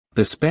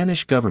The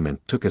Spanish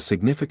government took a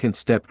significant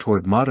step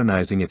toward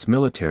modernizing its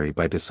military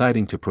by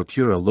deciding to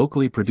procure a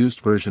locally produced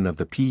version of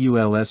the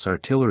PULS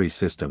artillery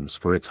systems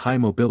for its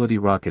high-mobility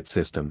rocket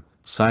system,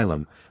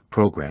 SILAM,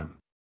 program.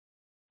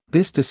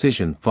 This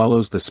decision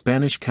follows the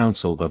Spanish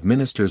Council of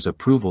Ministers'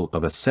 approval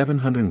of a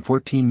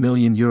 €714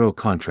 million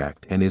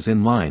contract and is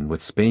in line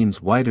with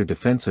Spain's wider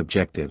defense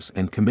objectives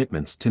and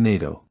commitments to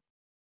NATO.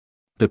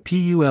 The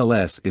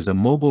PULS is a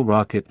mobile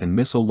rocket and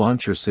missile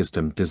launcher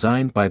system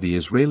designed by the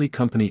Israeli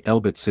company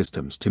Elbit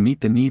Systems to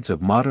meet the needs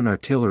of modern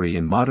artillery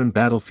in modern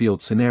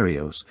battlefield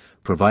scenarios,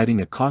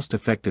 providing a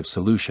cost-effective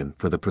solution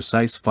for the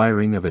precise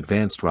firing of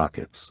advanced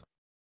rockets.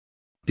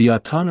 The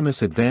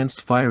autonomous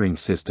advanced firing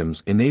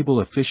systems enable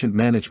efficient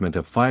management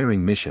of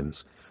firing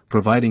missions,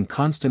 providing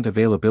constant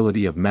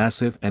availability of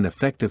massive and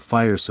effective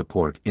fire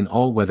support in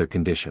all weather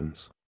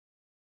conditions.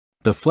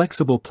 The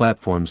flexible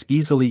platforms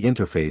easily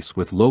interface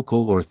with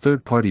local or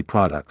third-party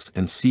products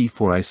and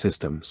C4I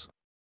systems.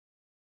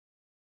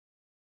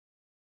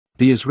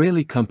 The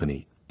Israeli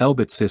company,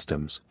 Elbit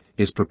Systems,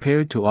 is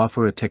prepared to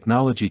offer a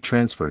technology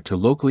transfer to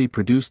locally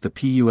produce the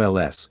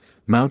PULS,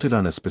 mounted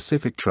on a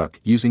specific truck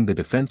using the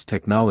defense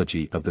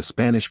technology of the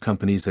Spanish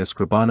companies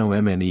Escribano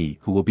MNE,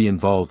 who will be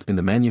involved in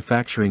the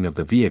manufacturing of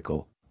the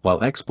vehicle, while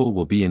Expol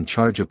will be in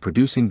charge of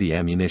producing the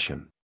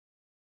ammunition.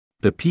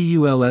 The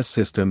PULS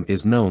system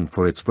is known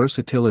for its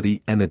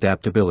versatility and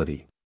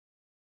adaptability.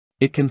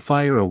 It can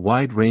fire a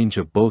wide range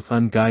of both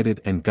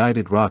unguided and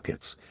guided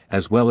rockets,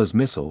 as well as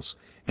missiles,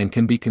 and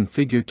can be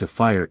configured to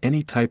fire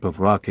any type of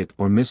rocket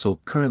or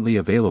missile currently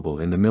available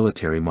in the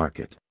military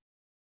market.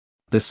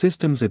 The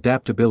system's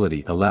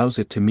adaptability allows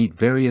it to meet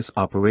various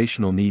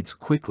operational needs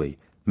quickly,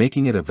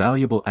 making it a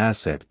valuable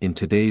asset in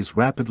today's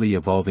rapidly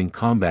evolving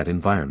combat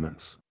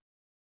environments.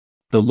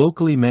 The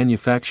locally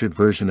manufactured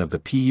version of the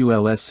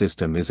PULS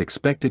system is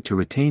expected to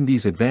retain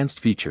these advanced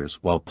features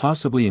while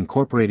possibly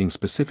incorporating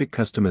specific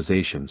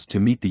customizations to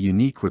meet the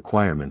unique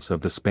requirements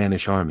of the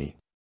Spanish Army.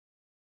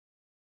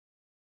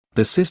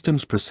 The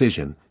system's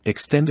precision,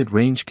 extended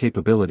range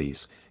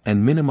capabilities,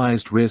 and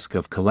minimized risk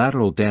of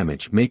collateral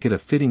damage make it a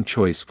fitting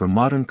choice for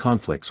modern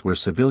conflicts where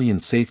civilian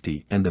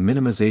safety and the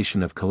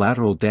minimization of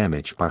collateral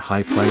damage are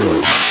high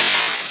priority.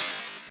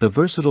 The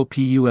versatile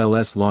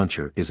PULS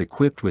launcher is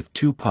equipped with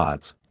 2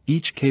 pods,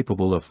 each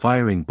capable of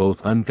firing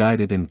both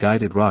unguided and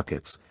guided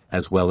rockets,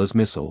 as well as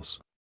missiles.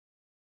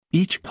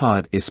 Each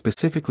pod is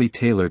specifically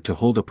tailored to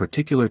hold a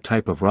particular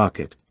type of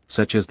rocket,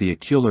 such as the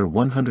Ocular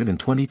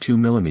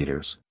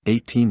 122mm,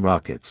 18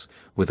 rockets,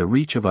 with a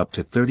reach of up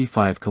to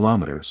 35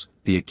 km,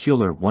 the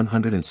Ocular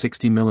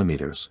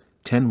 160mm,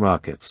 10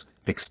 rockets,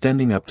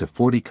 extending up to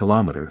 40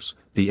 km,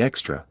 the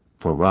Extra,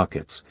 4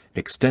 rockets,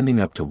 extending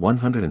up to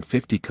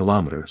 150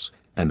 km,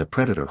 and the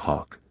Predator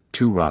Hawk,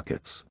 2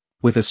 rockets,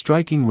 with a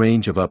striking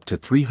range of up to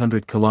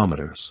 300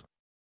 km.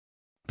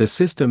 The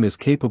system is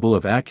capable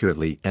of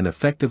accurately and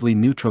effectively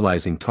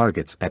neutralizing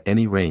targets at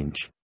any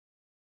range.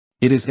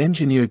 It is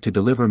engineered to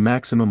deliver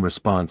maximum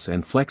response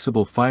and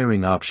flexible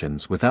firing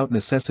options without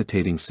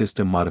necessitating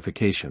system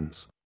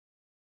modifications.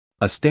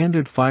 A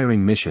standard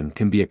firing mission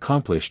can be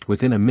accomplished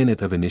within a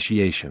minute of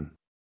initiation.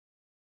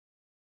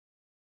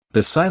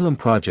 The SILAM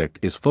project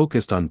is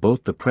focused on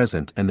both the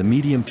present and the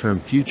medium-term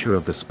future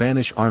of the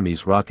Spanish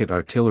Army's rocket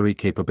artillery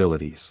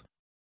capabilities.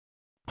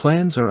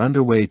 Plans are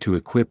underway to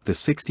equip the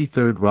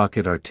 63rd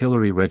Rocket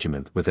Artillery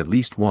Regiment with at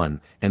least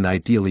 1, and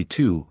ideally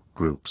 2,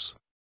 groups.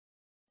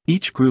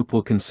 Each group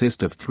will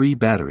consist of 3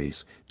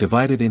 batteries,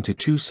 divided into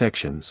 2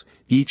 sections,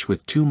 each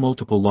with 2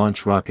 multiple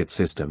launch rocket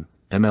system,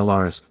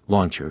 MLRS,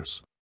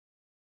 launchers.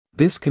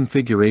 This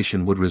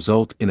configuration would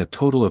result in a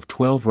total of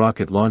 12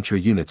 rocket launcher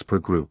units per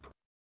group.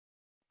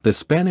 The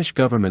Spanish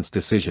government's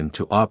decision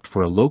to opt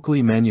for a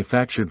locally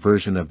manufactured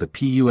version of the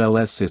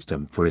PULS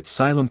system for its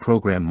SILAM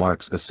program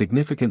marks a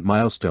significant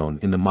milestone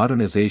in the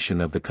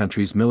modernization of the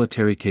country's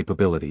military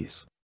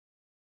capabilities.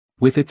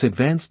 With its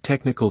advanced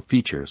technical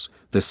features,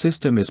 the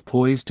system is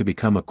poised to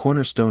become a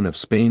cornerstone of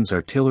Spain's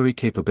artillery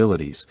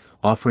capabilities,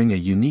 offering a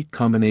unique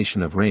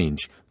combination of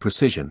range,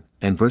 precision,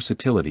 and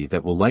versatility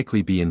that will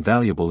likely be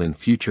invaluable in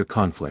future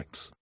conflicts.